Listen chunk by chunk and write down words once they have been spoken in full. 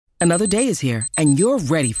Another day is here, and you're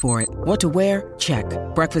ready for it. What to wear? Check.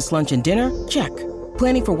 Breakfast, lunch, and dinner? Check.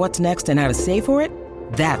 Planning for what's next and how to save for it?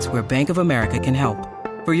 That's where Bank of America can help.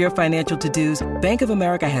 For your financial to-dos, Bank of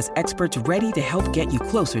America has experts ready to help get you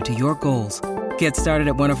closer to your goals. Get started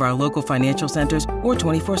at one of our local financial centers or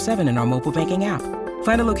 24/7 in our mobile banking app.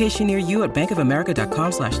 Find a location near you at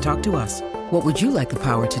bankofamerica.com/talktous. What would you like the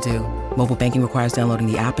power to do? Mobile banking requires downloading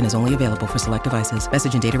the app and is only available for select devices.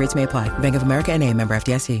 Message and data rates may apply. Bank of America N.A., member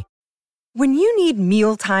FDIC. When you need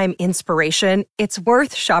mealtime inspiration, it's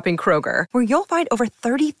worth shopping Kroger, where you'll find over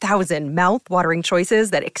 30,000 mouth-watering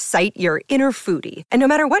choices that excite your inner foodie. And no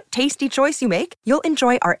matter what tasty choice you make, you'll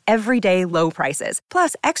enjoy our everyday low prices,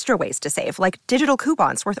 plus extra ways to save, like digital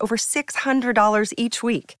coupons worth over $600 each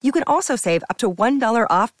week. You can also save up to $1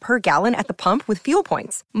 off per gallon at the pump with fuel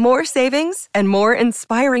points. More savings and more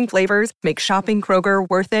inspiring flavors make shopping Kroger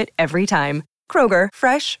worth it every time. Kroger,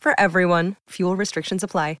 fresh for everyone. Fuel restrictions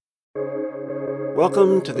apply.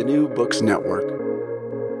 Welcome to the New Books Network.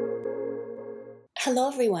 Hello,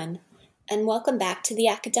 everyone, and welcome back to The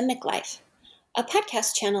Academic Life, a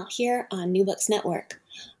podcast channel here on New Books Network.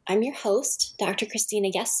 I'm your host, Dr.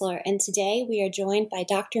 Christina Gessler, and today we are joined by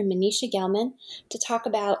Dr. Manisha Gelman to talk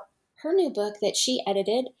about her new book that she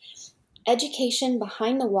edited, Education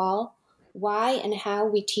Behind the Wall, Why and How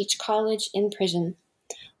We Teach College in Prison.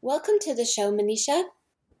 Welcome to the show, Manisha.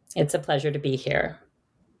 It's a pleasure to be here.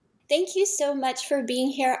 Thank you so much for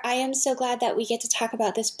being here. I am so glad that we get to talk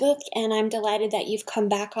about this book, and I'm delighted that you've come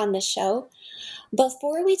back on the show.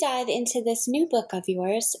 Before we dive into this new book of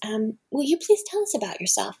yours, will you please tell us about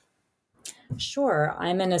yourself? Sure.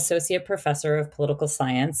 I'm an associate professor of political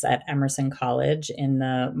science at Emerson College in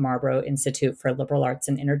the Marlborough Institute for Liberal Arts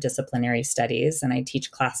and Interdisciplinary Studies, and I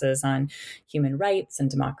teach classes on human rights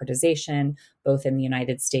and democratization, both in the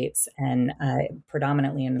United States and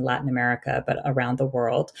predominantly in Latin America, but around the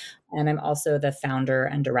world. And I'm also the founder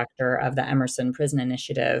and director of the Emerson Prison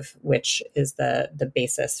Initiative, which is the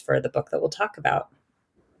basis for the book that we'll talk about.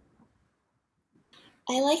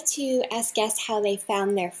 I like to ask guests how they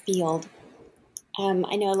found their field.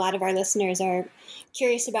 I know a lot of our listeners are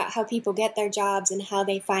curious about how people get their jobs and how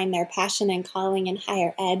they find their passion and calling in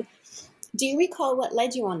higher ed. Do you recall what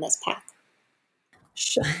led you on this path?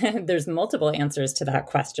 There's multiple answers to that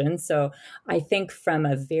question. So I think from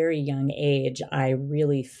a very young age, I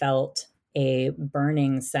really felt a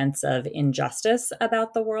burning sense of injustice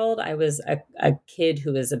about the world. I was a kid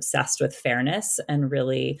who was obsessed with fairness and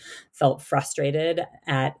really felt frustrated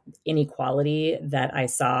at inequality that I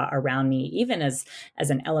saw around me, even as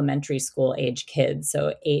an elementary school age kid.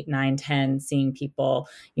 So 8, 9, 10, seeing people,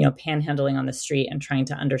 panhandling on the street and trying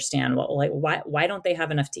to understand, why don't they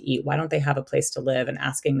have enough to eat? Why don't they have a place to live? And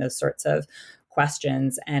asking those sorts of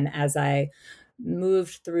questions. And as I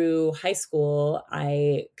moved through high school,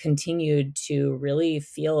 I continued to really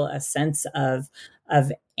feel a sense of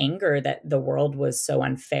anger that the world was so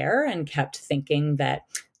unfair, and kept thinking that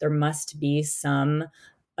there must be some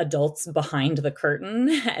adults behind the curtain,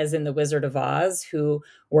 as in the Wizard of Oz, who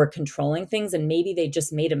were controlling things, and maybe they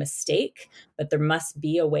just made a mistake, but there must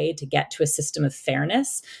be a way to get to a system of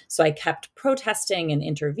fairness. So I kept protesting and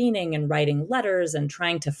intervening and writing letters and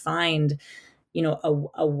trying to find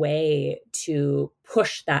a way to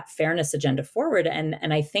push that fairness agenda forward.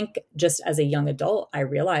 And I think just as a young adult, I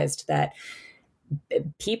realized that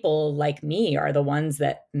people like me are the ones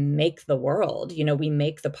that make the world. We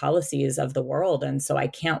make the policies of the world. And so I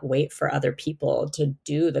can't wait for other people to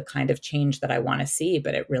do the kind of change that I want to see,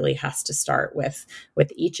 but it really has to start with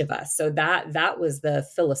each of us. So that was the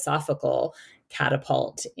philosophical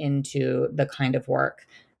catapult into the kind of work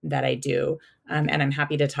that I do. And I'm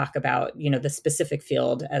happy to talk about, the specific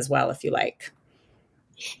field as well, if you like.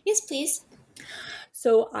 Yes, please.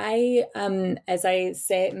 So I, as I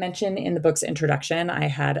mention in the book's introduction, I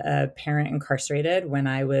had a parent incarcerated when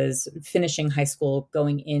I was finishing high school,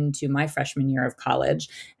 going into my freshman year of college.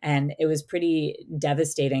 And it was pretty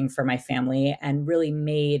devastating for my family, and really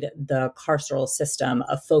made the carceral system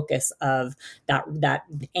a focus of that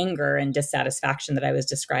anger and dissatisfaction that I was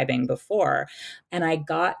describing before. And I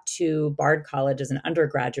got to Bard College as an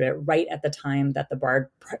undergraduate right at the time that the Bard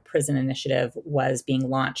Prison Initiative was being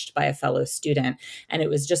launched by a fellow student. And it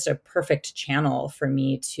was just a perfect channel for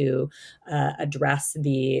me to address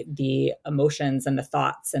the emotions and the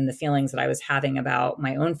thoughts and the feelings that I was having about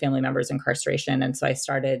my own family members' incarceration. And so I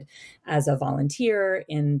started as a volunteer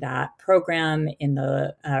in that program in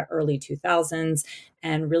the early 2000s.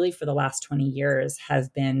 And really for the last 20 years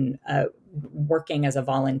have been working as a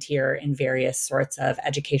volunteer in various sorts of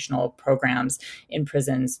educational programs in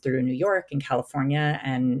prisons through New York and California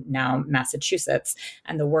and now Massachusetts.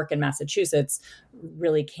 And the work in Massachusetts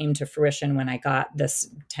really came to fruition when I got this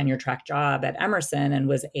tenure track job at Emerson and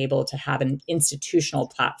was able to have an institutional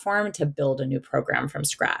platform to build a new program from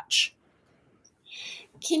scratch.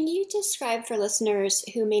 Can you describe for listeners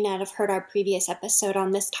who may not have heard our previous episode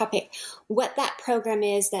on this topic what that program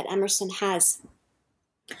is that Emerson has?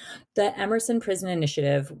 The Emerson Prison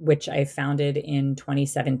Initiative, which I founded in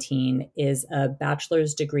 2017, is a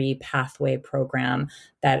bachelor's degree pathway program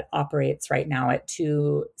that operates right now at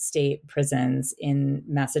 2 state prisons in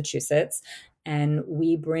Massachusetts. And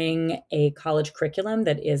we bring a college curriculum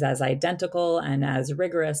that is as identical and as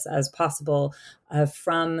rigorous as possible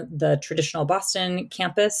from the traditional Boston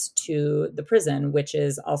campus to the prison, which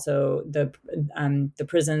is also the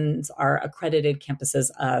prisons are accredited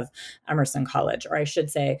campuses of Emerson College, or I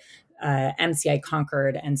should say MCI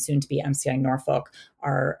Concord and soon to be MCI Norfolk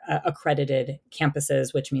are accredited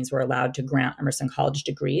campuses, which means we're allowed to grant Emerson College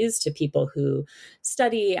degrees to people who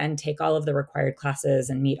study and take all of the required classes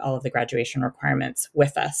and meet all of the graduation requirements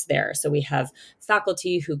with us there. So we have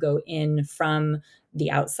faculty who go in from the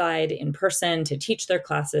outside in person to teach their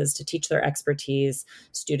classes, to teach their expertise.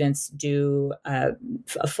 Students do a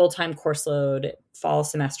full-time course load, fall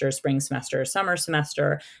semester, spring semester, summer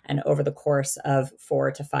semester, and over the course of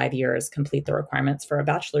 4 to 5 years, complete the requirements for a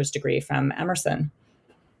bachelor's degree from Emerson.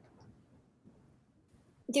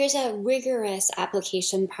 There's a rigorous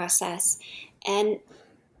application process, and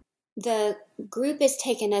the group is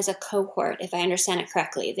taken as a cohort, if I understand it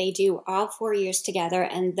correctly. They do all 4 years together,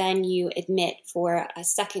 and then you admit for a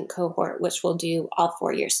second cohort, which will do all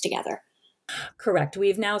 4 years together. Correct.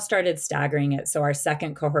 We've now started staggering it. So our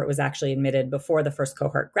second cohort was actually admitted before the first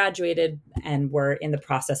cohort graduated, and we're in the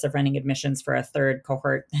process of running admissions for a third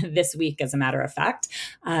cohort this week, as a matter of fact.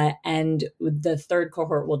 And the third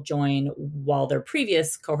cohort will join while their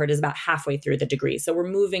previous cohort is about halfway through the degree. So we're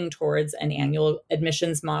moving towards an annual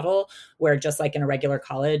admissions model where, just like in a regular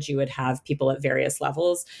college, you would have people at various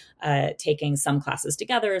levels taking some classes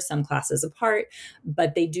together, some classes apart,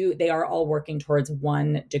 but they are all working towards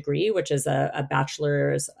one degree, which is a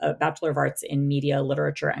Bachelor of Arts in Media,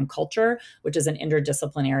 Literature, and Culture, which is an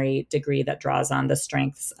interdisciplinary degree that draws on the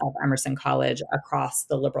strengths of Emerson College across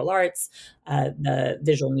the liberal arts, the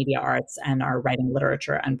visual media arts, and our writing,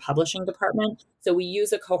 literature, and publishing department. So we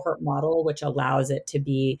use a cohort model, which allows it to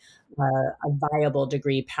be a viable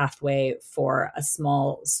degree pathway for a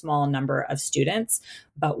small number of students.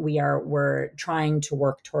 But we're trying to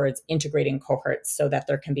work towards integrating cohorts so that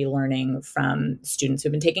there can be learning from students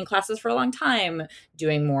who've been taking classes for a long time,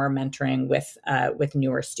 doing more mentoring with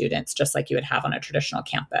newer students, just like you would have on a traditional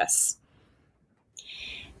campus.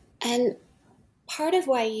 And part of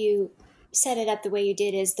why you set it up the way you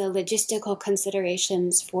did is the logistical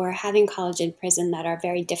considerations for having college in prison that are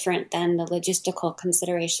very different than the logistical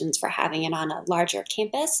considerations for having it on a larger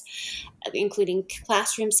campus, including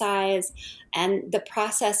classroom size and the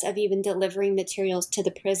process of even delivering materials to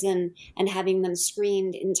the prison and having them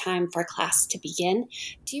screened in time for class to begin.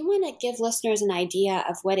 Do you want to give listeners an idea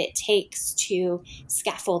of what it takes to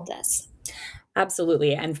scaffold this?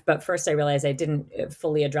 Absolutely. But first, I realized I didn't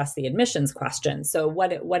fully address the admissions question. So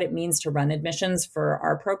what it means to run admissions for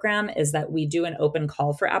our program is that we do an open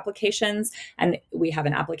call for applications, and we have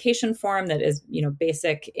an application form that is,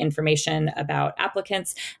 basic information about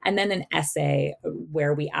applicants, and then an essay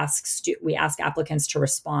where we ask applicants to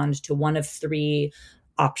respond to one of 3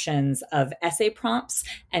 options of essay prompts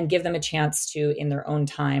and give them a chance to, in their own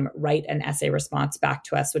time, write an essay response back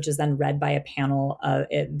to us, which is then read by a panel.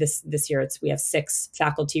 This year, we have 6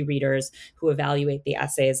 faculty readers who evaluate the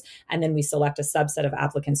essays, and then we select a subset of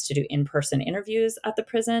applicants to do in-person interviews at the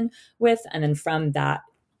prison with, and then from that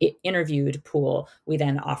interviewed pool, we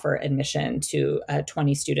then offer admission to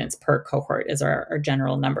 20 students per cohort is our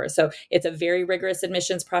general number. So it's a very rigorous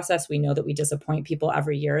admissions process. We know that we disappoint people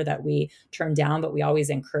every year that we turn down, but we always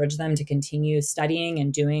encourage them to continue studying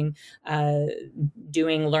and doing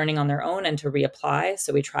learning on their own and to reapply.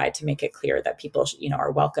 So we try to make it clear that people,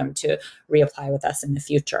 are welcome to reapply with us in the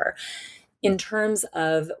future. In terms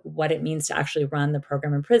of what it means to actually run the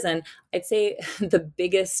program in prison, I'd say the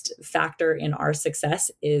biggest factor in our success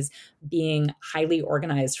is being highly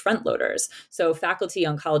organized front loaders. So faculty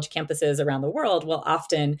on college campuses around the world will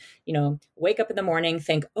often, wake up in the morning,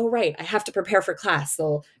 think, oh, right, I have to prepare for class.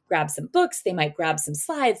 They'll grab some books. They might grab some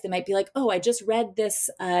slides. They might be like, oh, I just read this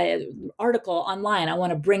article online. I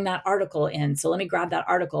want to bring that article in. So let me grab that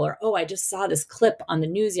article. Or, oh, I just saw this clip on the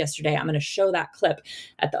news yesterday. I'm going to show that clip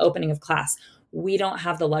at the opening of class. we don't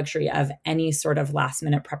have the luxury of any sort of last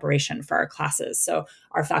minute preparation for our classes. So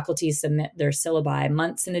our faculty submit their syllabi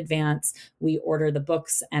months in advance. We order the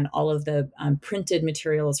books and all of the printed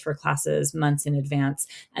materials for classes months in advance.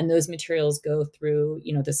 And those materials go through,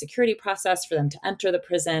 the security process for them to enter the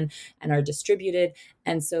prison and are distributed.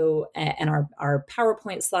 And so, and our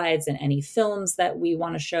PowerPoint slides and any films that we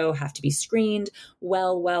want to show have to be screened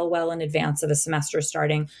well in advance of the semester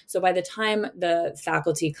starting. So by the time the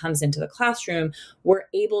faculty comes into the classroom, we're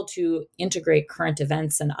able to integrate current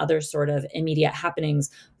events and other sort of immediate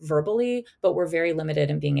happenings verbally, but we're very limited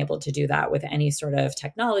in being able to do that with any sort of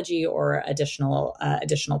technology or additional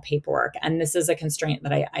paperwork. And this is a constraint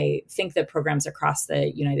that I think that programs across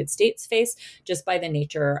the United States face just by the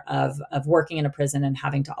nature of working in a prison and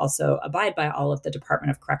having to also abide by all of the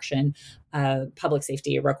Department of Correction public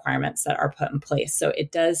safety requirements that are put in place. So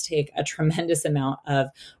it does take a tremendous amount of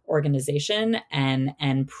organization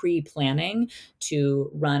and pre-planning to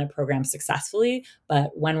run a program successfully.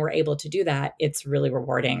 But when we're able to do that, it's really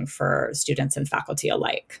rewarding for students and faculty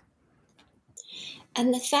alike.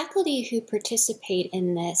 And the faculty who participate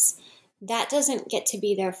in this, that doesn't get to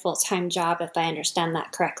be their full-time job, if I understand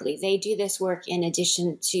that correctly. They do this work in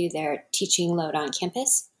addition to their teaching load on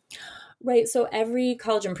campus? Right. So every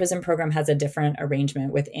college and prison program has a different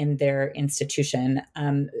arrangement within their institution.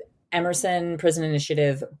 Emerson Prison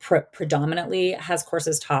Initiative predominantly has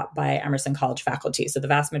courses taught by Emerson College faculty. So the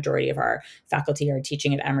vast majority of our faculty are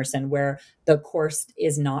teaching at Emerson, where the course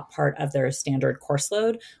is not part of their standard course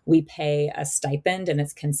load. We pay a stipend and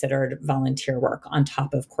it's considered volunteer work on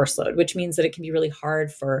top of course load, which means that it can be really hard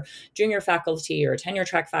for junior faculty or tenure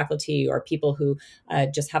track faculty or people who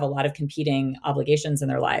just have a lot of competing obligations in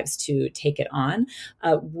their lives to take it on.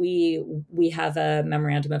 We have a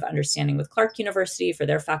memorandum of understanding with Clark University for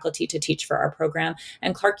their faculty to teach for our program.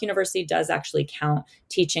 And Clark University does actually count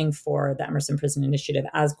teaching for the Emerson Prison Initiative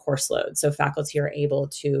as course load. So faculty are able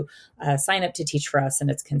to sign up to teach for us,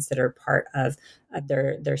 and it's considered part of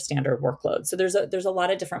their standard workload. So there's a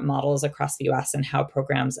lot of different models across the U.S. and how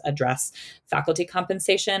programs address faculty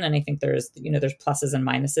compensation. And I think there's pluses and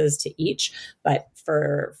minuses to each. But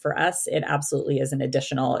for us, it absolutely is an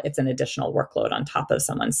additional workload on top of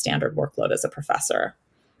someone's standard workload as a professor.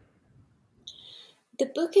 The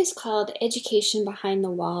book is called Education Behind the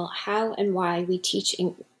Wall: How and Why We Teach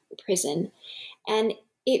in Prison. And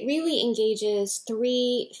it really engages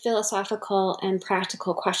three philosophical and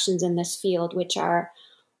practical questions in this field, which are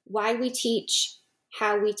why we teach,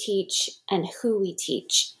 how we teach, and who we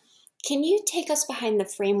teach. Can you take us behind the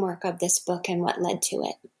framework of this book and what led to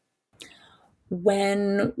it?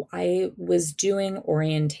 When I was doing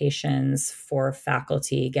orientations for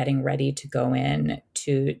faculty getting ready to go in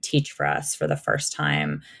to teach for us for the first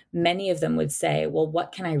time, many of them would say, well,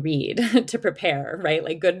 what can I read to prepare, right?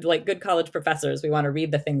 Like good college professors, we want to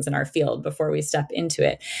read the things in our field before we step into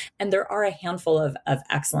it. And there are a handful of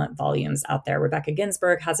excellent volumes out there. Rebecca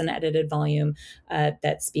Ginsburg has an edited volume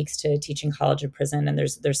that speaks to teaching college and prison, and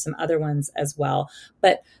there's some other ones as well.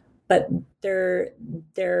 But there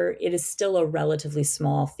it is still a relatively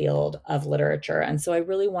small field of literature. And so I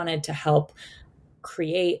really wanted to help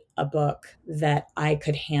create a book that I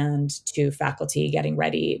could hand to faculty getting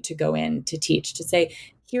ready to go in to teach, to say,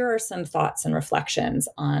 here are some thoughts and reflections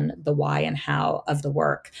on the why and how of the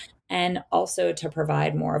work, and also to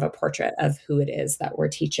provide more of a portrait of who it is that we're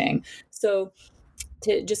teaching. So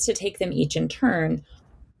to take them each in turn,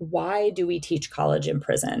 why do we teach college and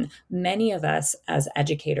prison? Many of us as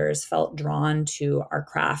educators felt drawn to our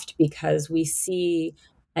craft because we see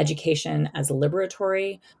education as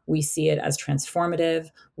liberatory, we see it as transformative,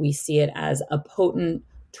 we see it as a potent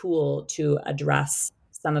tool to address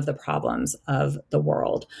some of the problems of the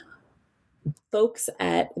world. Folks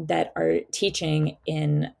that are teaching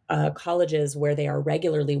in colleges where they are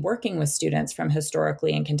regularly working with students from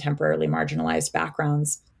historically and contemporarily marginalized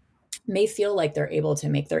backgrounds may feel like they're able to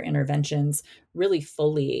make their interventions really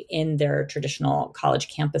fully in their traditional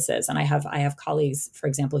college campuses. And I have colleagues, for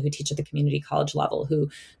example, who teach at the community college level who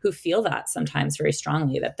feel that sometimes very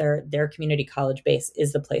strongly, that their community college base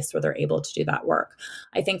is the place where they're able to do that work.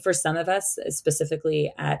 I think for some of us,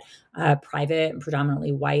 specifically at private and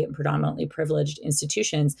predominantly white and predominantly privileged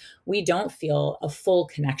institutions, we don't feel a full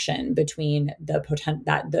connection between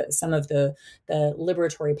some of the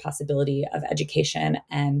liberatory possibility of education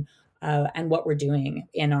and what we're doing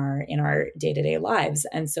in our day-to-day lives.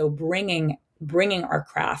 And so bringing our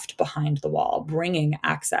craft behind the wall, bringing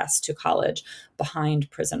access to college behind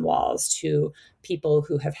prison walls to people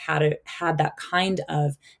who have had that kind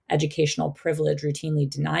of educational privilege routinely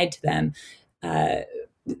denied to them,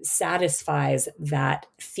 satisfies that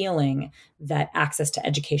feeling that access to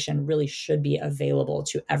education really should be available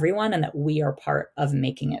to everyone and that we are part of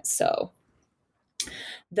making it so.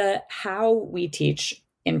 The how we teach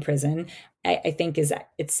in prison, I think, is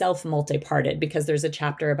itself multi-parted, because there's a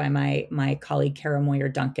chapter by my colleague Kara Moyer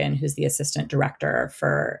Duncan, who's the assistant director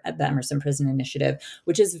for the Emerson Prison Initiative,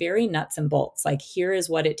 which is very nuts and bolts. Like, here is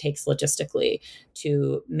what it takes logistically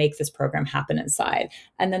to make this program happen inside.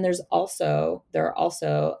 And then there are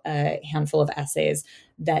also a handful of essays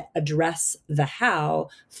that address the how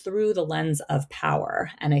through the lens of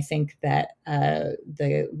power. And I think that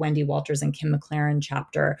the Wendy Walters and Kim McLaren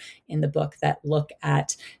chapter in the book that look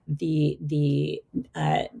at the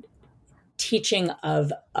teaching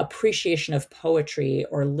of appreciation of poetry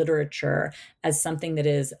or literature as something that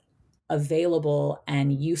is available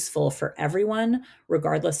and useful for everyone,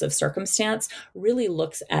 regardless of circumstance, really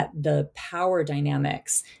looks at the power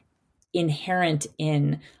dynamics inherent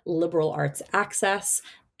in liberal arts access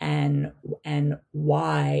and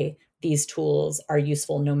why these tools are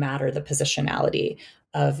useful no matter the positionality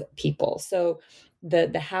of people. So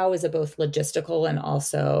the how is a both logistical and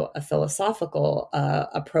also a philosophical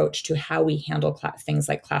approach to how we handle things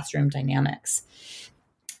like classroom dynamics.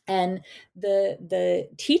 And the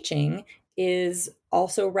teaching is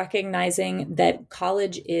also recognizing that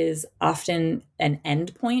college is often an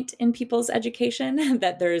endpoint in people's education,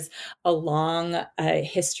 that there's a long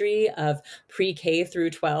history of pre-K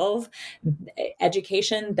through 12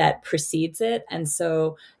 education that precedes it. And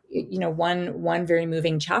so, one very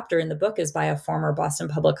moving chapter in the book is by a former Boston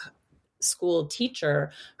Public School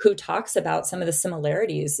teacher who talks about some of the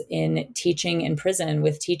similarities in teaching in prison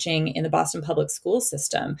with teaching in the Boston public school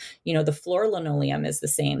system. The floor linoleum is the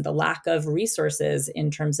same. The lack of resources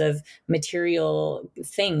in terms of material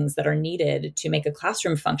things that are needed to make a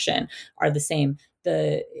classroom function are the same.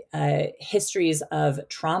 The histories of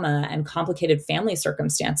trauma and complicated family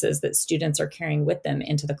circumstances that students are carrying with them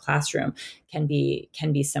into the classroom can be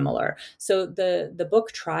similar. So the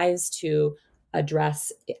book tries to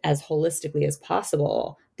address as holistically as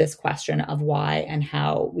possible this question of why and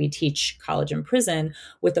how we teach college and prison,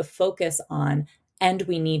 with a focus on, and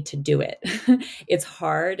we need to do it. It's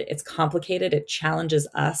hard, it's complicated, it challenges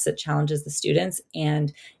us, it challenges the students,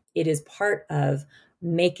 and it is part of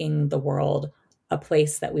making the world a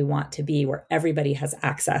place that we want to be, where everybody has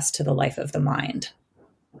access to the life of the mind.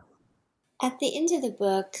 At the end of the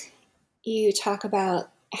book, you talk about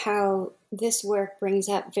how this work brings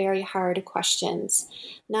up very hard questions,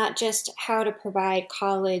 not just how to provide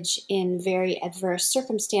college in very adverse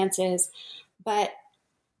circumstances, but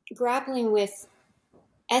grappling with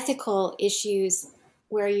ethical issues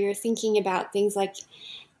where you're thinking about things like,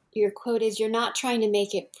 your quote is, "You're not trying to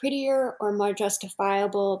make it prettier or more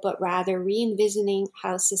justifiable, but rather re-envisioning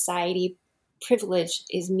how society privilege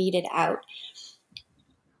is meted out."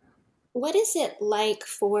 What is it like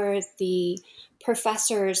for the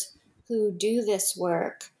professors who do this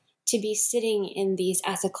work to be sitting in these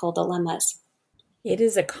ethical dilemmas? It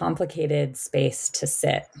is a complicated space to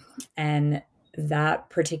sit. And that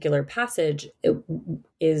particular passage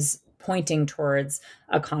is pointing towards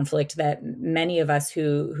a conflict that many of us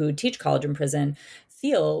who teach college and prison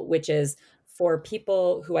feel, which is for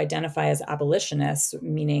people who identify as abolitionists,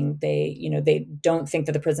 meaning they don't think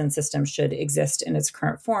that the prison system should exist in its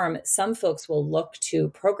current form. Some folks will look to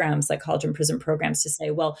programs like college and prison programs to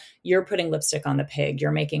say, well, you're putting lipstick on the pig.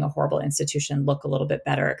 You're making a horrible institution look a little bit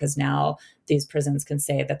better because now these prisons can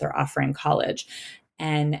say that they're offering college.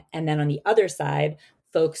 And then on the other side,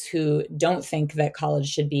 folks who don't think that college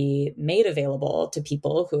should be made available to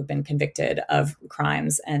people who have been convicted of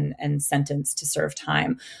crimes and sentenced to serve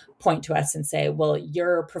time point to us and say, well,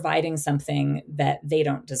 you're providing something that they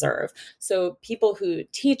don't deserve. So people who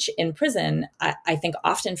teach in prison, I think,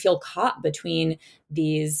 often feel caught between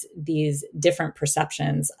these different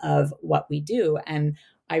perceptions of what we do. And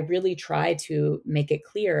I really try to make it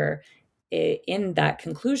clear in that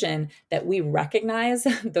conclusion that we recognize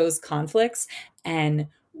those conflicts and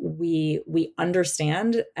we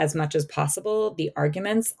understand as much as possible the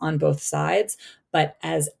arguments on both sides. But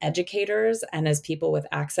as educators and as people with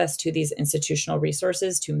access to these institutional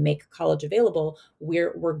resources to make college available,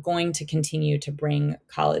 we're going to continue to bring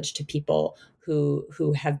college to people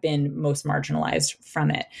who have been most marginalized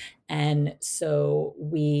from it. And so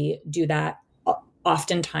we do that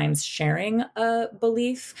oftentimes sharing a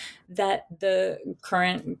belief that the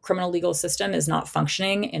current criminal legal system is not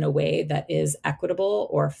functioning in a way that is equitable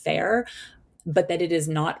or fair, but that it is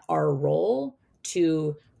not our role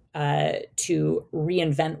to to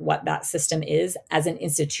reinvent what that system is as an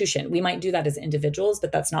institution. We might do that as individuals,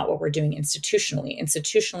 but that's not what we're doing institutionally.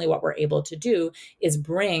 Institutionally, what we're able to do is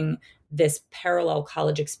bring this parallel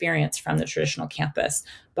college experience from the traditional campus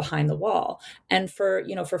behind the wall. And for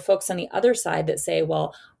folks on the other side that say,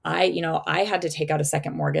 well, I had to take out a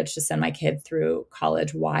second mortgage to send my kid through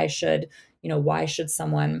college. Why should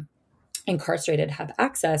someone incarcerated have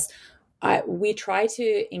access? We try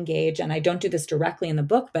to engage, and I don't do this directly in the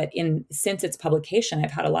book, but since its publication,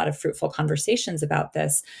 I've had a lot of fruitful conversations about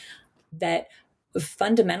this, that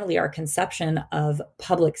fundamentally our conception of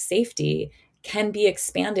public safety can be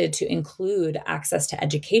expanded to include access to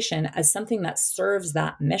education as something that serves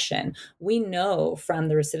that mission. We know from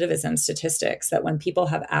the recidivism statistics that when people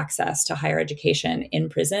have access to higher education in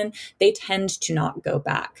prison, they tend to not go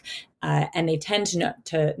back. And they tend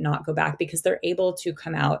to not go back because they're able to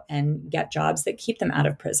come out and get jobs that keep them out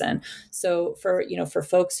of prison. So for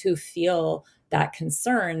folks who feel that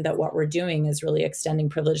concern that what we're doing is really extending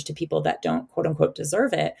privilege to people that don't, quote unquote,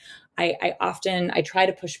 deserve it, I try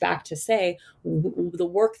to push back to say the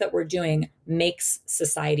work that we're doing makes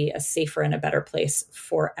society a safer and a better place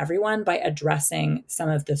for everyone by addressing some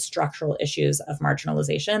of the structural issues of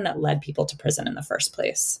marginalization that led people to prison in the first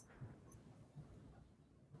place.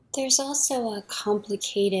 There's also a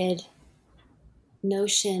complicated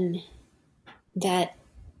notion that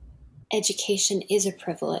education is a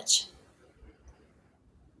privilege.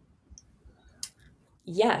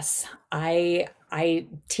 Yes, I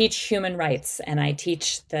teach human rights, and I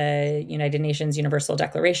teach the United Nations Universal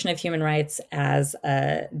Declaration of Human Rights as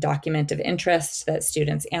a document of interest that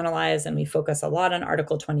students analyze, and we focus a lot on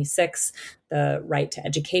Article 26, the right to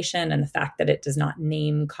education, and the fact that it does not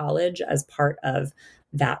name college as part of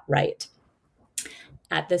that right.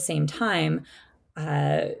 At the same time,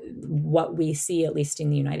 what we see, at least in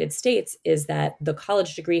the United States, is that the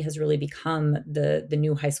college degree has really become the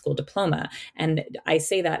new high school diploma. And I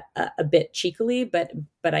say that a bit cheekily, but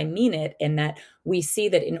I mean it in that we see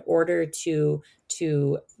that in order to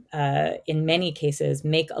in many cases,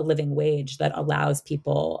 make a living wage that allows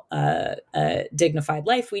people a dignified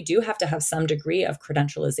life, we do have to have some degree of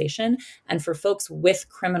credentialization. And for folks with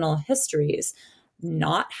criminal histories,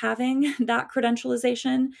 not having that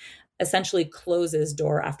credentialization essentially closes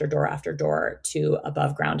door after door after door to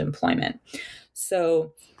above ground employment.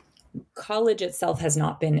 So college itself has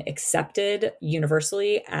not been accepted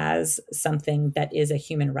universally as something that is a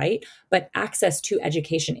human right, but access to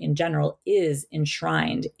education in general is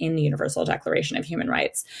enshrined in the Universal Declaration of Human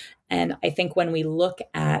Rights. And I think when we look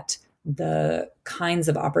at the kinds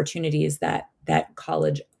of opportunities that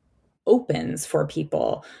college opens for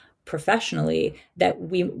people professionally, that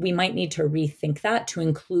we might need to rethink that to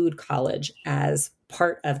include college as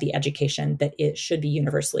part of the education that it should be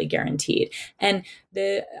universally guaranteed. And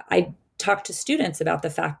I talk to students about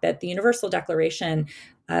the fact that the Universal Declaration,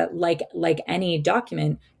 like any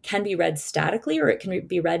document, can be read statically or it can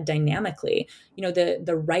be read dynamically.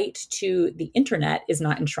 The right to the internet is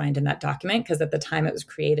not enshrined in that document because at the time it was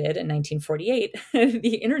created in 1948,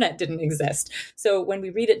 the internet didn't exist. So when we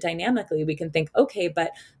read it dynamically, we can think, okay,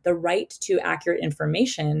 but the right to accurate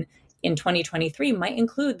information in 2023 might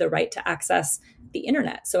include the right to access the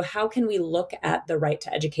internet. So how can we look at the right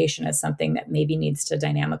to education as something that maybe needs to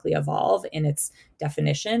dynamically evolve in its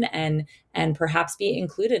definition and perhaps be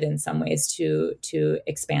included in some ways to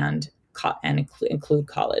expand and include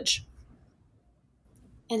college?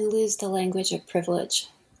 And lose the language of privilege.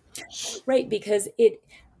 Right, because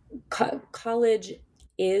college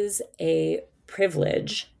is a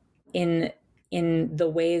privilege in the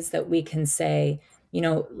ways that we can say,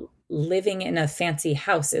 living in a fancy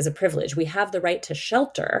house is a privilege. We have the right to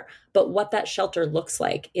shelter, but what that shelter looks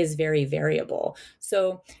like is very variable.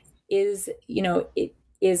 So is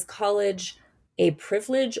college a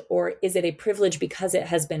privilege, or is it a privilege because it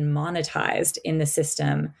has been monetized in the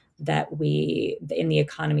system in the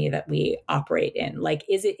economy that we operate in? Like,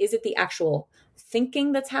 is it the actual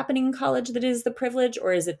thinking that's happening in college that is the privilege,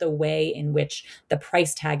 or is it the way in which the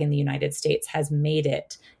price tag in the United States has made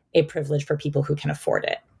it a privilege for people who can afford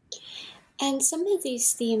it? And some of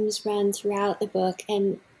these themes run throughout the book,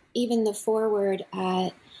 and even the foreword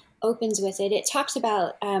opens with it. It talks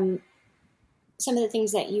about some of the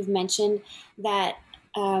things that you've mentioned, that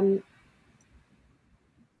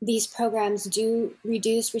these programs do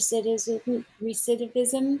reduce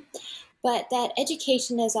recidivism, but that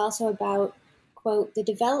education is also about, quote, the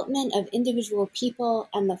development of individual people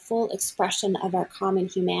and the full expression of our common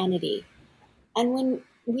humanity. And when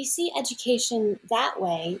we see education that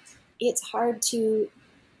way, it's hard to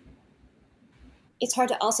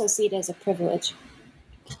also see it as a privilege.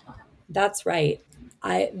 That's right.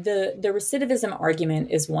 The recidivism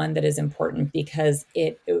argument is one that is important because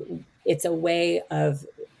it's a way of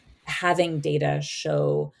having data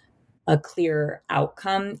show a clear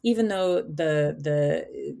outcome, even though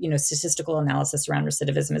the statistical analysis around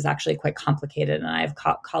recidivism is actually quite complicated. And I have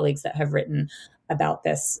colleagues that have written about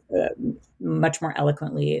this much more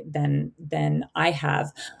eloquently than I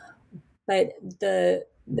have. But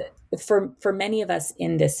for many of us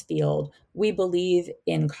in this field, we believe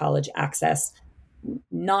in college access,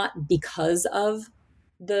 not because of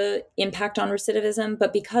the impact on recidivism,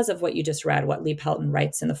 but because of what you just read, what Lee Pelton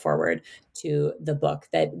writes in the foreword to the book,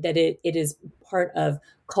 that it is part of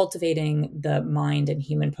cultivating the mind and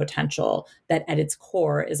human potential that at its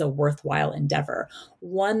core is a worthwhile endeavor.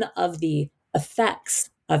 One of the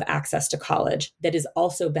effects of access to college that is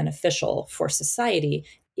also beneficial for society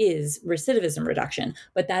is recidivism reduction,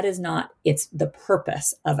 but that is not the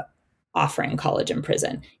purpose of offering college in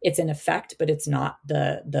prison. It's an effect, but it's not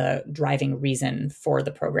the driving reason for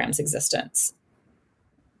the program's existence.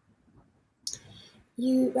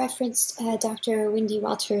 You referenced Dr. Wendy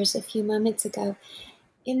Walters a few moments ago.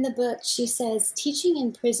 In the book, she says, teaching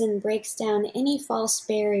in prison breaks down any false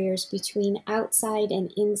barriers between outside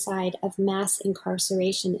and inside of mass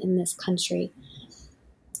incarceration in this country.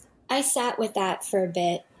 I sat with that for a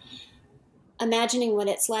bit, imagining what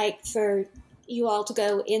it's like for you all to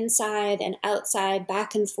go inside and outside,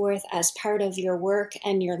 back and forth as part of your work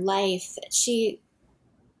and your life.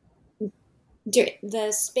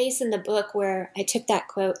 The space in the book where I took that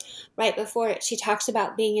quote, right before it, she talks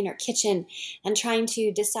about being in her kitchen and trying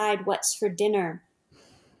to decide what's for dinner.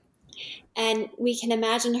 And we can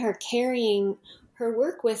imagine her carrying her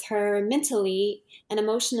work with her mentally and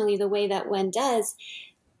emotionally the way that Wen does.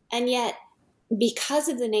 And yet, because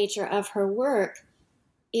of the nature of her work,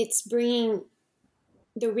 it's bringing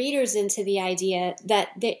the readers into the idea that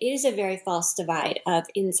there is a very false divide of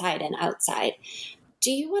inside and outside.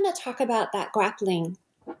 Do you want to talk about that grappling?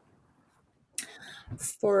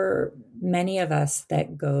 For many of us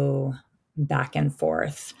that go back and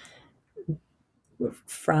forth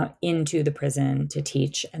from into the prison to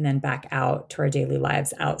teach and then back out to our daily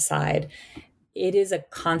lives outside, it is a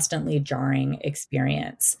constantly jarring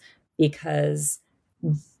experience because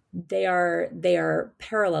they are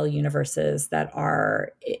parallel universes that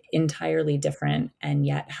are entirely different and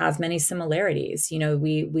yet have many similarities.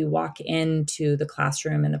 We walk into the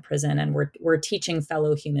classroom in the prison and we're teaching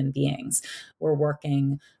fellow human beings. We're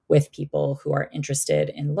working with people who are interested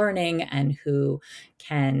in learning and who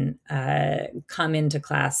can come into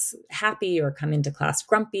class happy or come into class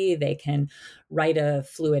grumpy. They can write a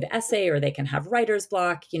fluid essay or they can have writer's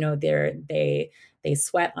block. They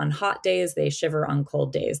sweat on hot days. They shiver on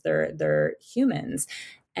cold days. They're humans,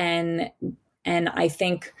 and I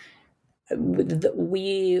think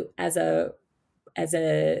we as a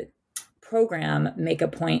program make a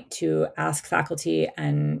point to ask faculty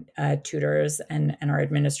and tutors and our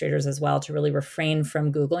administrators as well to really refrain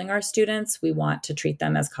from Googling our students. We want to treat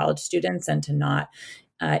them as college students and to not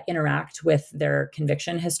interact with their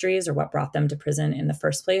conviction histories or what brought them to prison in the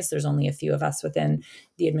first place. There's only a few of us within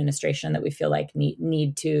the administration that we feel like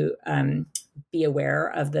need to be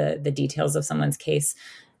aware of the details of someone's case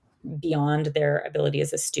beyond their ability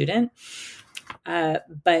as a student.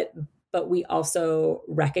 But we also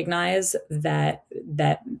recognize that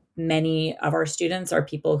many of our students are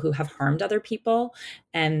people who have harmed other people,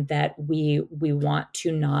 and that we want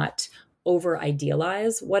to not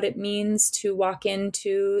over-idealize what it means to walk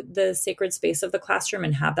into the sacred space of the classroom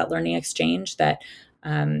and have that learning exchange, that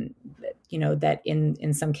that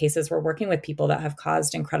in some cases we're working with people that have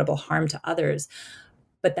caused incredible harm to others.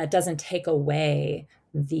 But that doesn't take away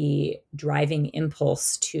the driving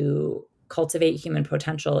impulse to cultivate human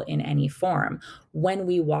potential in any form. When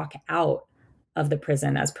we walk out of the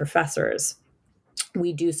prison as professors,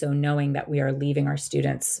 we do so knowing that we are leaving our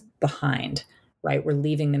students behind, right? We're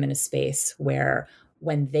leaving them in a space where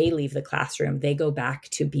when they leave the classroom, they go back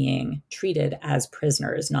to being treated as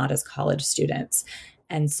prisoners, not as college students.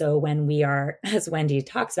 And so when we are, as Wendy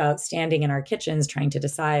talks about, standing in our kitchens trying to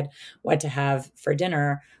decide what to have for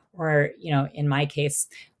dinner, or, in my case,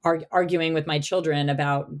 arguing with my children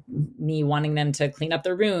about me wanting them to clean up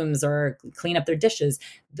their rooms or clean up their dishes,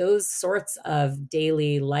 those sorts of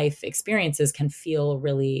daily life experiences can feel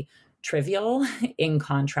really trivial in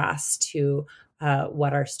contrast to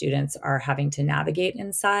what our students are having to navigate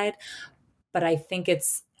inside. But I think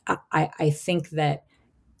I think that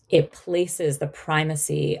it places the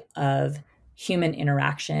primacy of human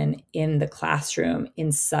interaction in the classroom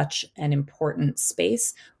in such an important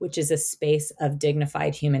space, which is a space of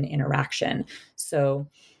dignified human interaction. So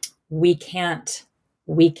we can't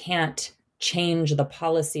change the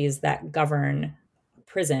policies that govern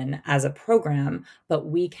prison as a program, but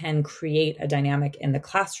we can create a dynamic in the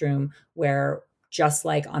classroom where, just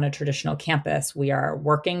like on a traditional campus, we are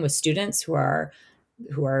working with students who are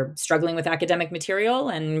struggling with academic material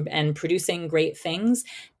and producing great things.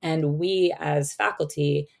 And we as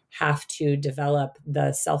faculty have to develop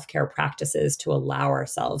the self-care practices to allow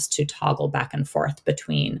ourselves to toggle back and forth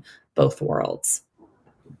between both worlds.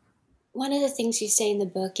 One of the things you say in the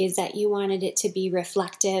book is that you wanted it to be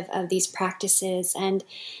reflective of these practices. And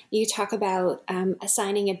you talk about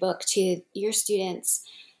assigning a book to your students,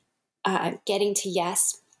 Getting to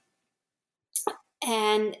Yes.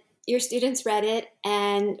 And your students read it,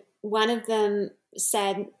 and one of them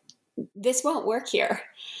said, "This won't work here."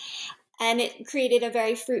 And it created a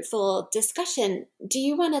very fruitful discussion. Do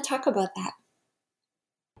you want to talk about that?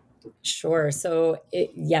 Sure. So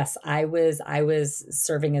yes, I was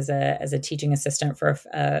serving as a teaching assistant for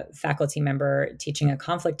a faculty member teaching a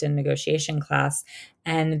conflict and negotiation class,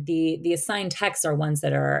 and the assigned texts are ones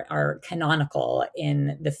that are canonical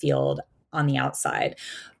in the field on the outside,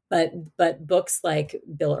 but books like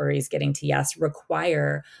Bill Urey's Getting to Yes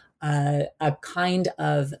require a kind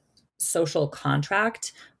of social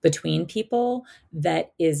contract between people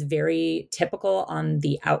that is very typical on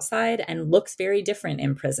the outside and looks very different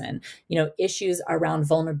in prison. Issues around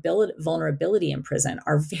vulnerability in prison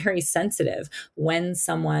are very sensitive. When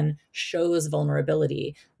someone shows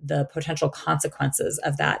vulnerability, the potential consequences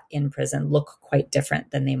of that in prison look quite different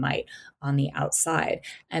than they might on the outside.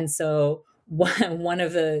 And so one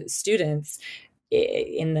of the students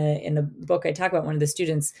in the book, I talk about one of the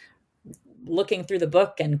students looking through the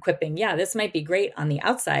book and quipping, "Yeah, this might be great on the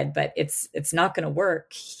outside, but it's not going to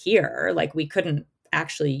work here. Like, we couldn't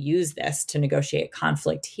actually use this to negotiate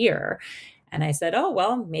conflict here." And I said, "Oh,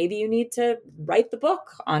 well, maybe you need to write the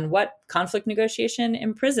book on what conflict negotiation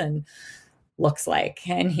in prison looks like."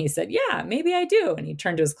 And he said, "Yeah, maybe I do." And he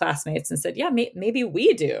turned to his classmates and said, "Yeah, maybe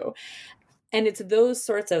we do." And it's those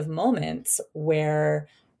sorts of moments where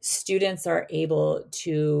students are able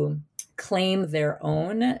to claim their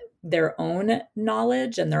own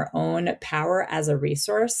knowledge and their own power as a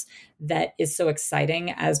resource that is so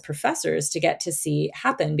exciting as professors to get to see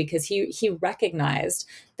happen, because he recognized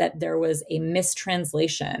that there was a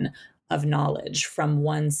mistranslation of knowledge from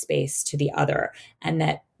one space to the other, and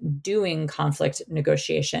that doing conflict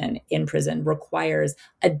negotiation in prison requires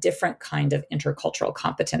a different kind of intercultural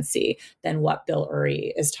competency than what Bill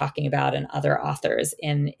Urey is talking about and other authors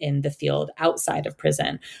in the field outside of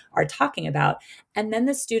prison are talking about. And then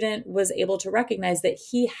the student was able to recognize that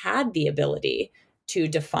he had the ability to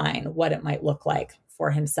define what it might look like for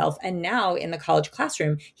himself. And now in the college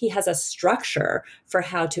classroom, he has a structure for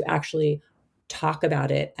how to actually talk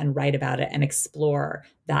about it and write about it and explore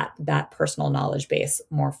that personal knowledge base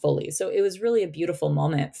more fully. So it was really a beautiful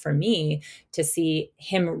moment for me to see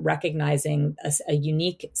him recognizing a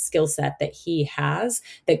unique skill set that he has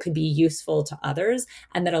that could be useful to others,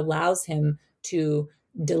 and that allows him to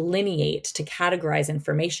delineate, to categorize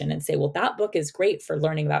information and say, well, that book is great for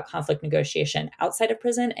learning about conflict negotiation outside of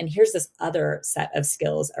prison, and here's this other set of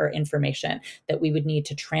skills or information that we would need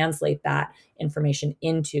to translate that information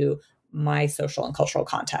into my social and cultural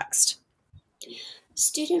context.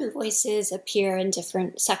 Student voices appear in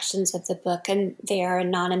different sections of the book, and they are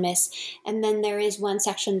anonymous. And then there is one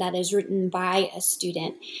section that is written by a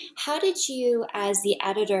student. How did you, as the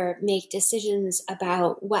editor, make decisions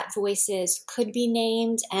about what voices could be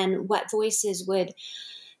named and what voices would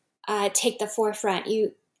take the forefront?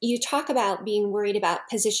 You talk about being worried about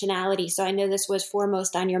positionality, so I know this was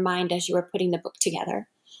foremost on your mind as you were putting the book together.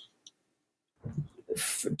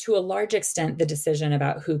 To a large extent, the decision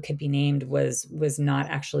about who could be named was not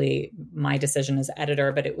actually my decision as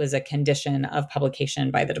editor, but it was a condition of publication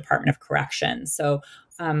by the Department of Correction. So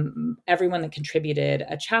everyone that contributed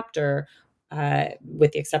a chapter,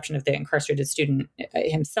 with the exception of the incarcerated student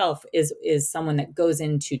himself, is someone that goes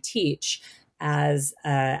in to teach as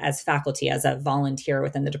faculty, as a volunteer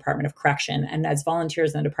within the Department of Correction. And as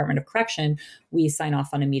volunteers in the Department of Correction, we sign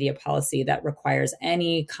off on a media policy that requires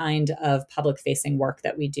any kind of public-facing work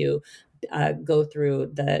that we do go through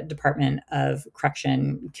the Department of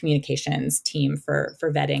Correction communications team for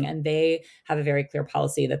vetting. And they have a very clear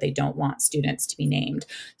policy that they don't want students to be named.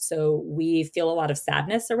 So we feel a lot of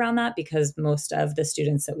sadness around that, because most of the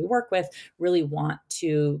students that we work with really want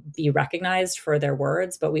to be recognized for their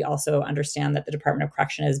words. But we also understand that the Department of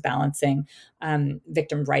Correction is balancing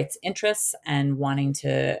victim rights interests and wanting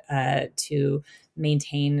to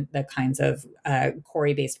maintain the kinds of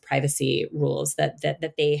CORI-based privacy rules that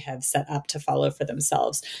they have set up to follow for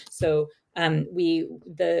themselves. So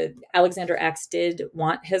The Alexander X did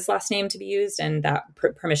want his last name to be used, and that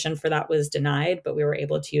permission for that was denied, but we were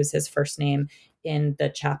able to use his first name in the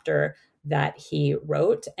chapter that he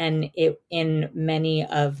wrote. And in many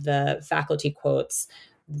of the faculty quotes,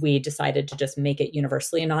 we decided to just make it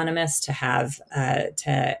universally anonymous to have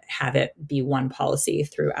it be one policy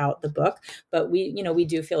throughout the book. But we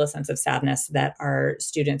do feel a sense of sadness that our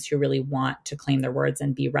students who really want to claim their words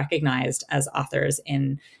and be recognized as authors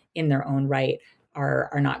in their own right are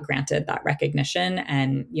not granted that recognition.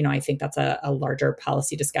 And, I think that's a larger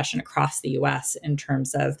policy discussion across the US in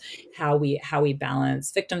terms of how we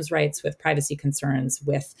balance victims' rights with privacy concerns,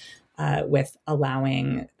 with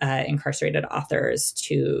allowing incarcerated authors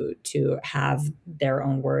to have their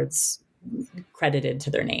own words credited to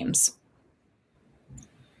their names.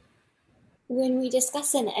 When we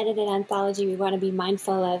discuss an edited anthology, we want to be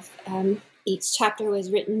mindful of each chapter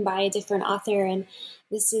was written by a different author, and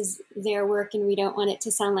this is their work, and we don't want it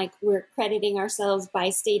to sound like we're crediting ourselves by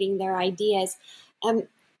stating their ideas.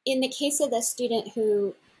 In the case of the student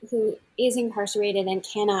who is incarcerated and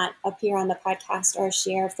cannot appear on the podcast or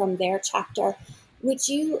share from their chapter, would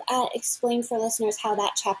you explain for listeners how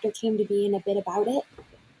that chapter came to be and a bit about it?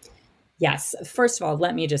 Yes. First of all,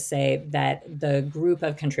 let me just say that the group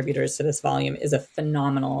of contributors to this volume is a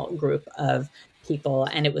phenomenal group of people,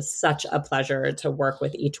 and it was such a pleasure to work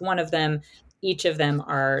with each one of them. Each of them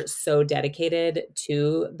are so dedicated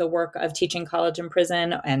to the work of teaching college and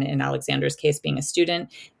prison, and in Alexander's case, being a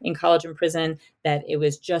student in college and prison, that it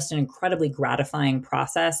was just an incredibly gratifying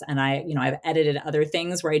process. And I've edited other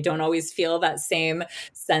things where I don't always feel that same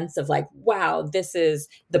sense of like, wow, this is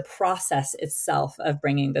the process itself of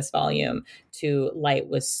bringing this volume to light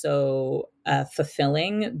was so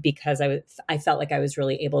fulfilling, because I felt like I was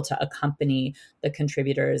really able to accompany the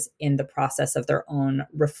contributors in the process of their own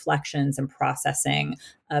reflections and processing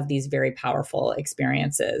of these very powerful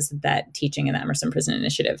experiences that teaching in the Emerson Prison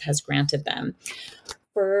Initiative has granted them.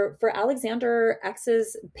 For Alexander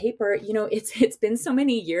X's paper, it's been so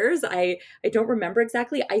many years. I don't remember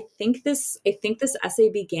exactly. I think this essay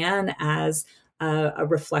began as a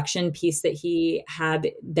reflection piece that he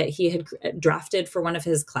had drafted for one of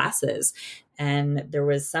his classes. And there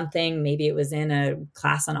was something, maybe it was in a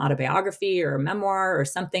class on autobiography or a memoir or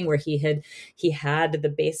something, where he had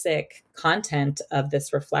the basic content of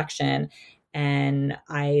this reflection. And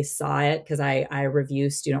I saw it because I review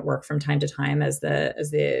student work from time to time as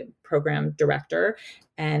the program director,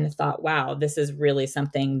 and thought, wow, this is really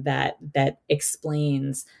something that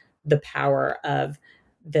explains the power of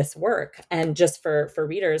this work. And just for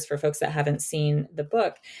readers, for folks that haven't seen the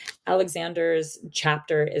book, Alexander's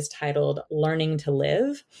chapter is titled Learning to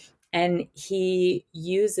Live. And he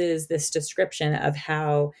uses this description of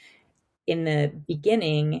how in the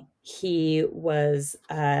beginning he was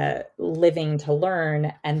living to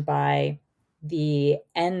learn, and by the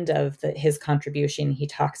end of his contribution, he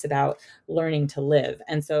talks about learning to live.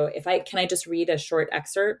 And so can I just read a short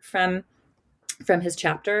excerpt from his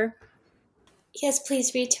chapter? Yes,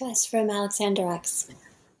 please read to us from Alexander X.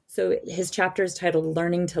 So his chapter is titled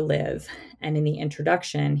Learning to Live. And in the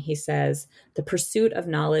introduction, he says, "The pursuit of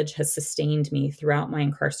knowledge has sustained me throughout my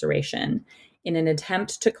incarceration. In an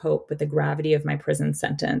attempt to cope with the gravity of my prison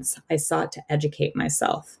sentence, I sought to educate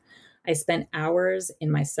myself. I spent hours in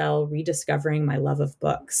my cell rediscovering my love of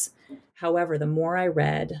books. However, the more I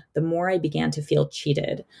read, the more I began to feel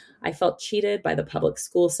cheated. I felt cheated by the public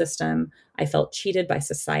school system. I felt cheated by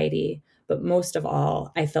society. But most of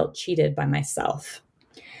all, I felt cheated by myself.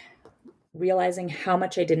 Realizing how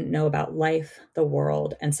much I didn't know about life, the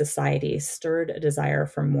world, and society stirred a desire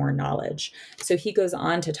for more knowledge." So he goes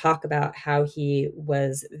on to talk about how he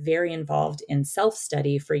was very involved in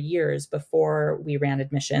self-study for years before we ran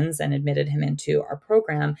admissions and admitted him into our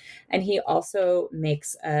program. And he also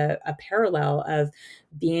makes a parallel of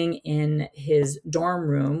being in his dorm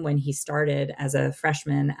room when he started as a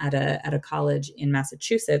freshman at a college in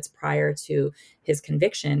Massachusetts prior to his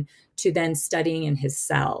conviction, to then studying in his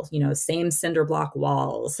cell, same cinder block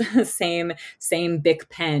walls, same Bic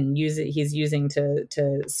pen he's using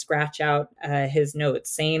to scratch out his notes,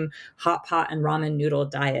 same hot pot and ramen noodle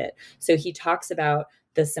diet. So he talks about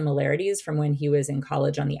the similarities from when he was in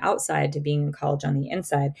college on the outside to being in college on the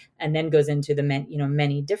inside, and then goes into the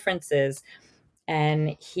many differences.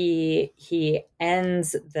 And he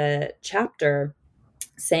ends the chapter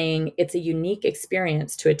saying it's a unique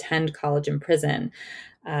experience to attend college and prison.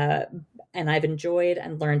 and I've enjoyed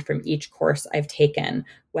and learned from each course I've taken,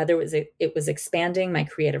 whether it was expanding my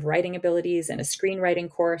creative writing abilities in a screenwriting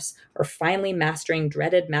course or finally mastering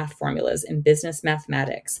dreaded math formulas in business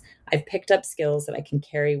mathematics. I've picked up skills that I can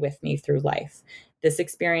carry with me through life. This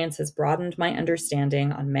experience has broadened my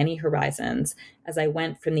understanding on many horizons as I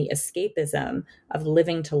went from the escapism of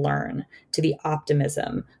living to learn to the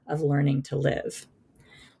optimism of learning to live.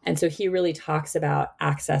 And so he really talks about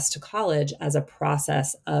access to college as a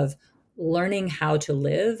process of learning how to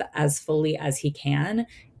live as fully as he can,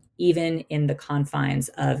 even in the confines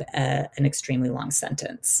of an extremely long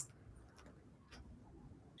sentence.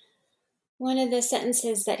 One of the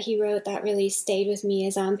sentences that he wrote that really stayed with me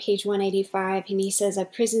is on page 185, and he says, a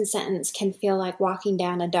prison sentence can feel like walking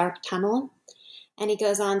down a dark tunnel. And he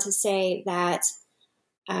goes on to say that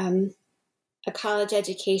a college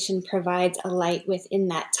education provides a light within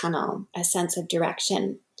that tunnel, a sense of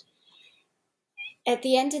direction. At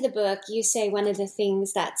the end of the book, you say one of the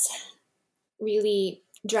things that's really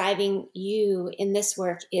driving you in this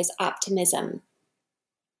work is optimism.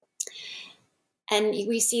 And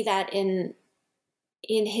we see that in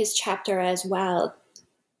his chapter as well.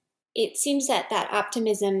 It seems that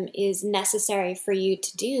optimism is necessary for you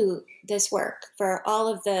to do this work, for all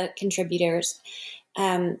of the contributors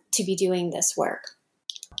to be doing this work.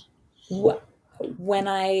 When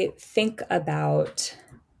I think about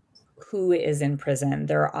who is in prison,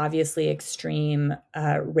 there are obviously extreme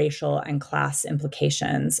racial and class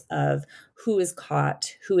implications of who is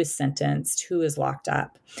caught, who is sentenced, who is locked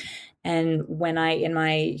up. And when in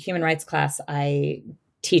my human rights class, I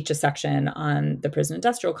teach a section on the prison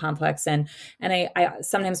industrial complex. And I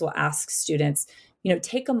sometimes will ask students,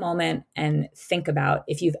 take a moment and think about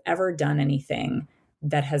if you've ever done anything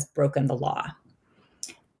that has broken the law.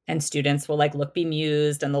 And students will look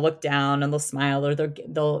bemused, and they'll look down and they'll smile, or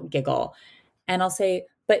they'll giggle. And I'll say,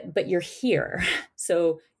 but you're here.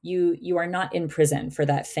 So you are not in prison for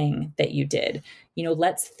that thing that you did.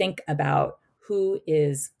 Let's think about who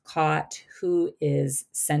is caught, who is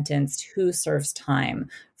sentenced, who serves time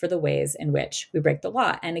for the ways in which we break the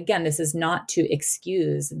law. And again, this is not to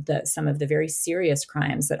excuse some of the very serious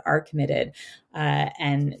crimes that are committed.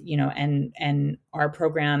 And our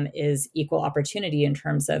program is equal opportunity in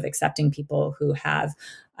terms of accepting people who have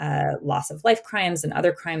loss of life crimes and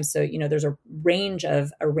other crimes. So, there's a range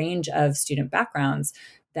of student backgrounds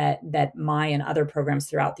that my and other programs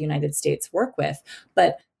throughout the United States work with.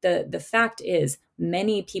 But the fact is,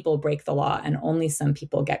 many people break the law and only some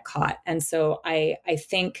people get caught. And so I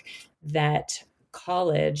think that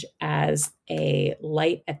college as a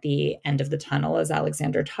light at the end of the tunnel, as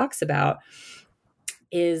Alexander talks about,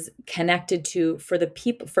 is connected to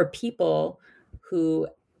for people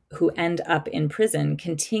who end up in prison,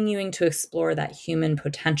 continuing to explore that human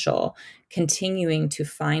potential, continuing to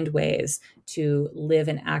find ways to live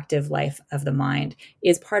an active life of the mind,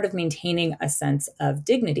 is part of maintaining a sense of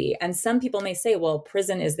dignity. And some people may say, well,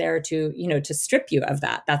 prison is there to strip you of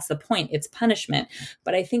that. That's the point. It's punishment.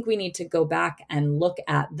 But I think we need to go back and look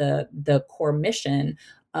at the core mission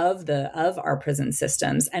of our prison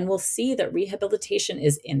systems, and we'll see that rehabilitation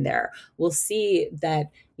is in there. We'll see that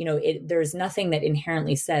there's nothing that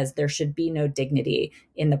inherently says there should be no dignity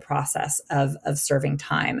in the process of serving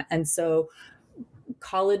time. And so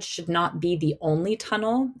college should not be the only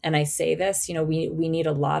tunnel. And I say this, we need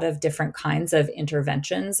a lot of different kinds of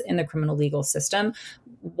interventions in the criminal legal system.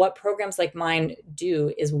 What programs like mine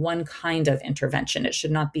do is one kind of intervention. It should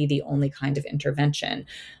not be the only kind of intervention.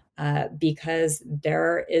 Because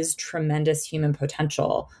there is tremendous human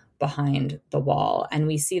potential behind the wall. And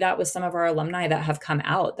we see that with some of our alumni that have come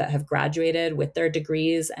out, that have graduated with their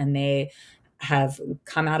degrees, and they have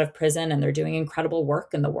come out of prison and they're doing incredible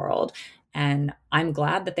work in the world. And I'm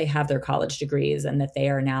glad that they have their college degrees and that they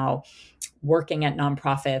are now working at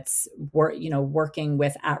nonprofits, working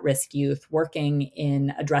with at-risk youth, working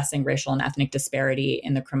in addressing racial and ethnic disparity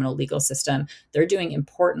in the criminal legal system. They're doing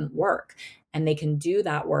important work. And they can do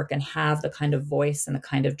that work and have the kind of voice and the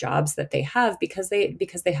kind of jobs that they have because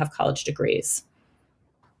they have college degrees.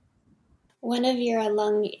 One of your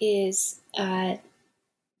alum is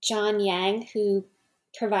John Yang, who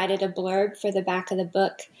provided a blurb for the back of the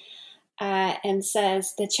book and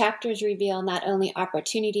says, the chapters reveal not only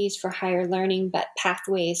opportunities for higher learning, but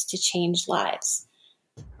pathways to change lives.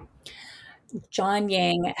 John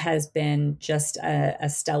Yang has been just a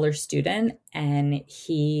stellar student, and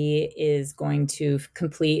he is going to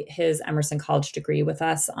complete his Emerson College degree with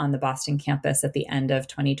us on the Boston campus at the end of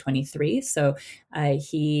 2023. So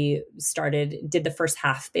He did the first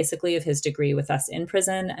half basically of his degree with us in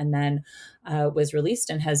prison, and then was released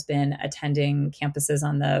and has been attending campuses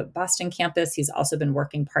on the Boston campus. He's also been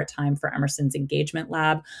working part-time for Emerson's Engagement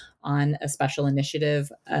Lab on a special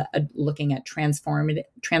initiative looking at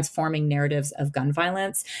transforming narratives of gun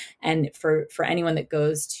violence. And for anyone that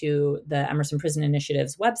goes to the Emerson Prison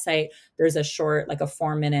Initiative's website, there's a short, like a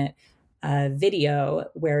 4-minute video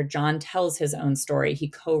where John tells his own story. He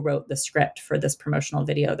co-wrote the script for this promotional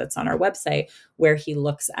video that's on our website, where he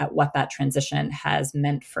looks at what that transition has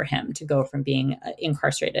meant for him to go from being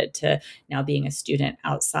incarcerated to now being a student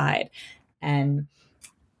outside. And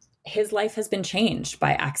his life has been changed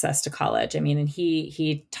by access to college. I mean, and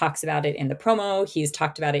he talks about it in the promo. He's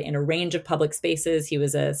talked about it in a range of public spaces. He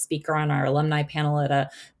was a speaker on our alumni panel at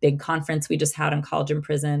a big conference we just had on college and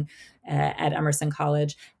prison at Emerson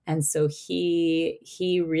College. And so he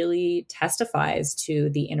really testifies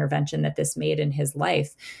to the intervention that this made in his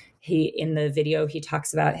life. In the video, he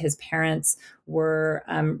talks about his parents were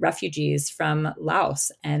refugees from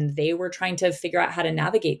Laos, and they were trying to figure out how to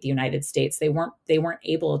navigate the United States. They weren't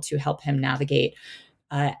able to help him navigate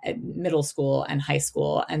middle school and high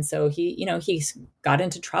school. And so he got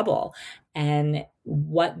into trouble. And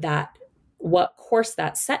what course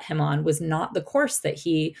that set him on was not the course that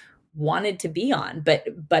he wanted to be on,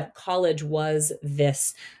 but college was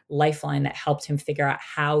this lifeline that helped him figure out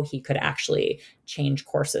how he could actually change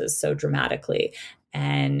courses so dramatically.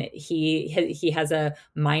 And he has a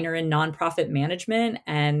minor in nonprofit management,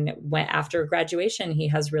 and after graduation, he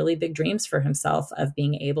has really big dreams for himself of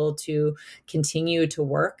being able to continue to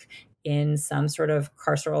work in some sort of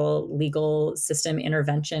carceral legal system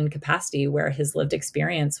intervention capacity where his lived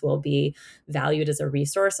experience will be valued as a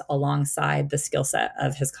resource alongside the skill set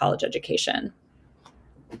of his college education.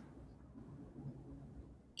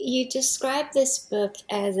 You describe this book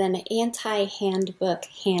as an anti-handbook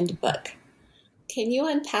handbook. Can you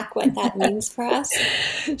unpack what that means for us?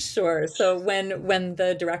 Sure. So when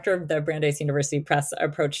the director of the Brandeis University Press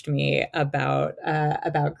approached me about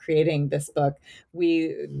creating this book,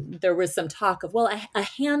 there was some talk of, well, a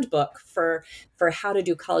handbook for how to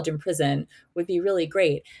do college and prison would be really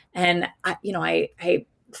great. And I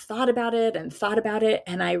thought about it,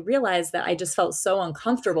 and I realized that I just felt so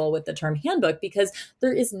uncomfortable with the term handbook because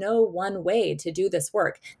there is no one way to do this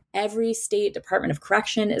work. Every state Department of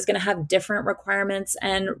Correction is going to have different requirements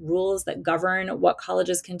and rules that govern what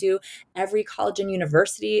colleges can do. Every college and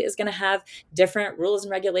university is going to have different rules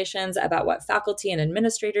and regulations about what faculty and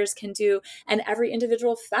administrators can do. And every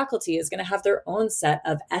individual faculty is going to have their own set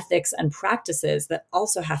of ethics and practices that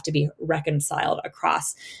also have to be reconciled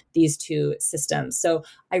across these two systems. So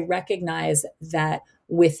I recognize that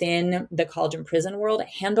within the college and prison world,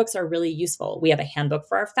 handbooks are really useful. We have a handbook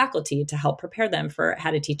for our faculty to help prepare them for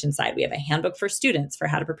how to teach inside. We have a handbook for students for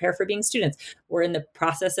how to prepare for being students. We're in the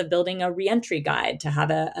process of building a reentry guide to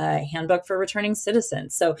have a handbook for returning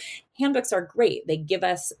citizens. So handbooks are great. They give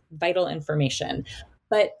us vital information,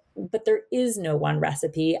 but there is no one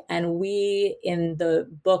recipe. And we, in the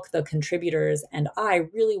book, the contributors and I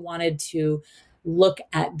really wanted to look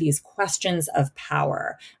at these questions of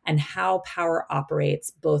power and how power operates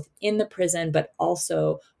both in the prison, but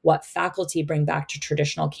also what faculty bring back to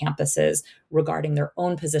traditional campuses regarding their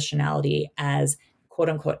own positionality as quote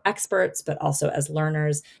unquote experts, but also as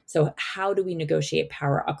learners. So how do we negotiate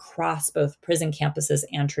power across both prison campuses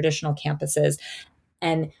and traditional campuses?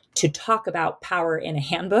 And to talk about power in a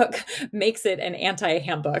handbook makes it an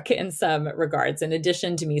anti-handbook in some regards. In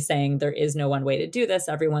addition to me saying there is no one way to do this,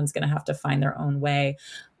 everyone's going to have to find their own way.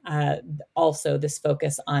 Also, this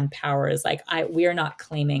focus on power is like, we are not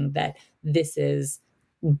claiming that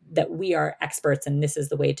we are experts and this is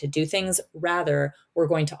the way to do things. Rather, we're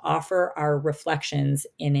going to offer our reflections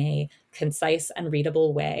in a concise and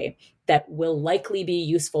readable way that will likely be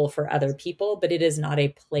useful for other people, but it is not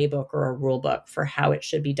a playbook or a rule book for how it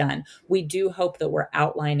should be done. We do hope that we're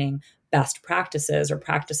outlining best practices or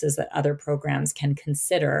practices that other programs can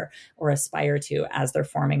consider or aspire to as they're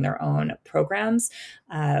forming their own programs.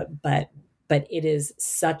 But it is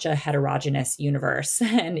such a heterogeneous universe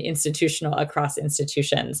and institutional across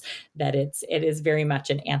institutions that it is very much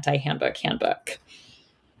an anti-handbook handbook.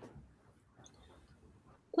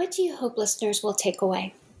 What do you hope listeners will take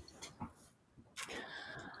away?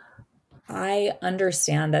 I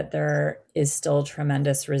understand that there is still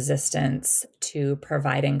tremendous resistance to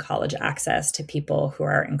providing college access to people who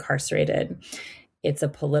are incarcerated. It's a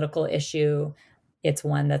political issue. It's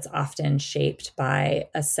one that's often shaped by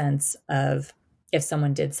a sense of if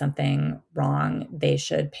someone did something wrong, they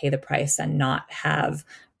should pay the price and not have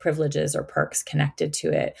privileges or perks connected to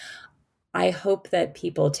it. I hope that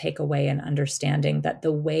people take away an understanding that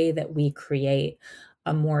the way that we create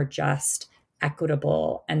a more just,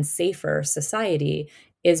 equitable, and safer society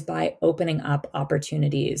is by opening up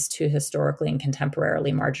opportunities to historically and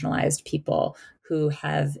contemporarily marginalized people who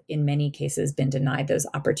have, in many cases, been denied those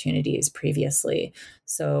opportunities previously.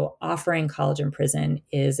 So, offering college in prison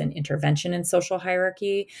is an intervention in social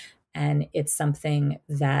hierarchy, and it's something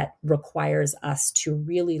that requires us to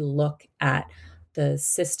really look at the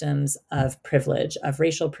systems of privilege, of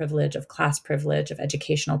racial privilege, of class privilege, of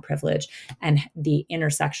educational privilege, and the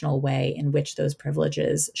intersectional way in which those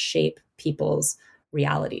privileges shape people's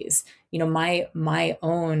realities. My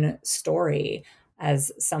own story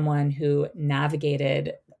as someone who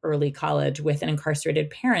navigated early college with an incarcerated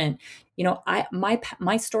parent,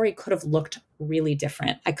 my story could have looked really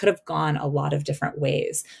different. I could have gone a lot of different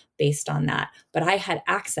ways based on that, but I had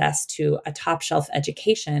access to a top shelf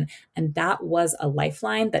education, and that was a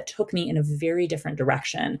lifeline that took me in a very different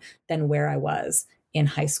direction than where I was in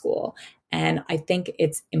high school. And I think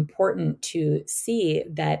it's important to see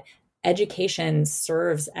that education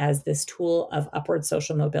serves as this tool of upward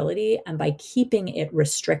social mobility, and by keeping it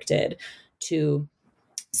restricted to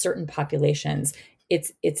certain populations,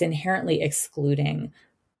 it's inherently excluding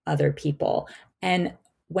other people. And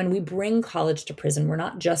when we bring college to prison, we're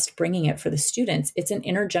not just bringing it for the students, it's an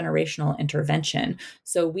intergenerational intervention.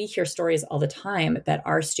 So we hear stories all the time that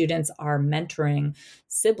our students are mentoring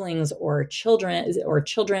siblings or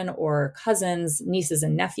children or cousins, nieces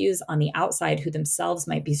and nephews on the outside who themselves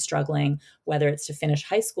might be struggling, whether it's to finish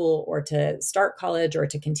high school or to start college or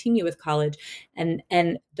to continue with college.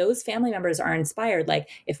 And those family members are inspired. Like,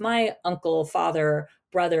 if my uncle, father,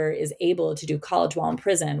 brother is able to do college while in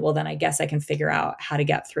prison, well, then I guess I can figure out how to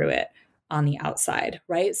get through it on the outside,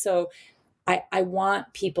 right? So I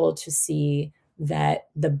want people to see that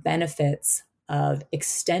the benefits of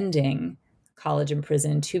extending college and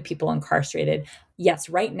prison to people incarcerated, yes,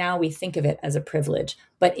 right now we think of it as a privilege,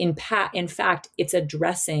 but in fact, it's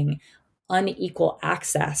addressing unequal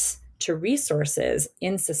access to resources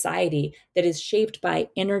in society that is shaped by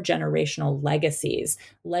intergenerational legacies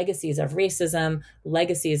of racism,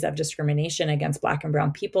 legacies of discrimination against Black and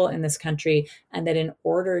Brown people in this country. And that in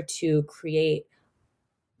order to create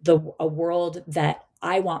a world that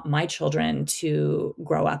I want my children to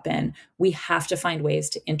grow up in, we have to find ways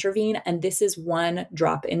to intervene. And this is one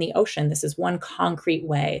drop in the ocean. This is one concrete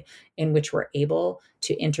way in which we're able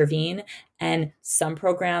to intervene. And some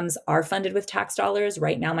programs are funded with tax dollars.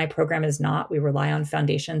 Right now, my program is not. We rely on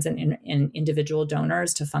foundations and individual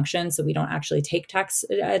donors to function. So we don't actually take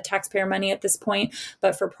taxpayer money at this point.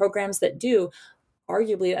 But for programs that do,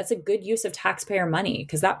 arguably that's a good use of taxpayer money,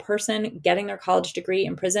 because that person getting their college degree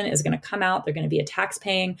in prison is going to come out, they're going to be a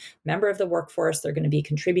tax-paying member of the workforce, they're going to be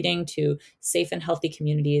contributing to safe and healthy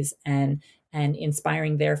communities and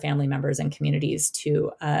inspiring their family members and communities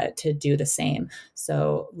to do the same.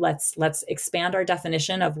 So let's expand our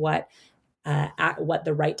definition of what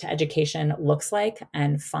the right to education looks like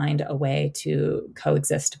and find a way to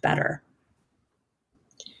coexist better.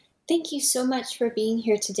 Thank you so much for being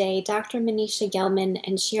here today, Dr. Manisha Gelman,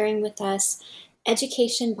 and sharing with us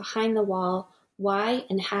Education Behind the Wall, Why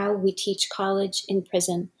and How We Teach College in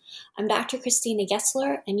Prison. I'm Dr. Christina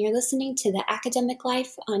Gessler, and you're listening to The Academic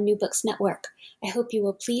Life on New Books Network. I hope you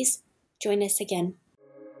will please join us again.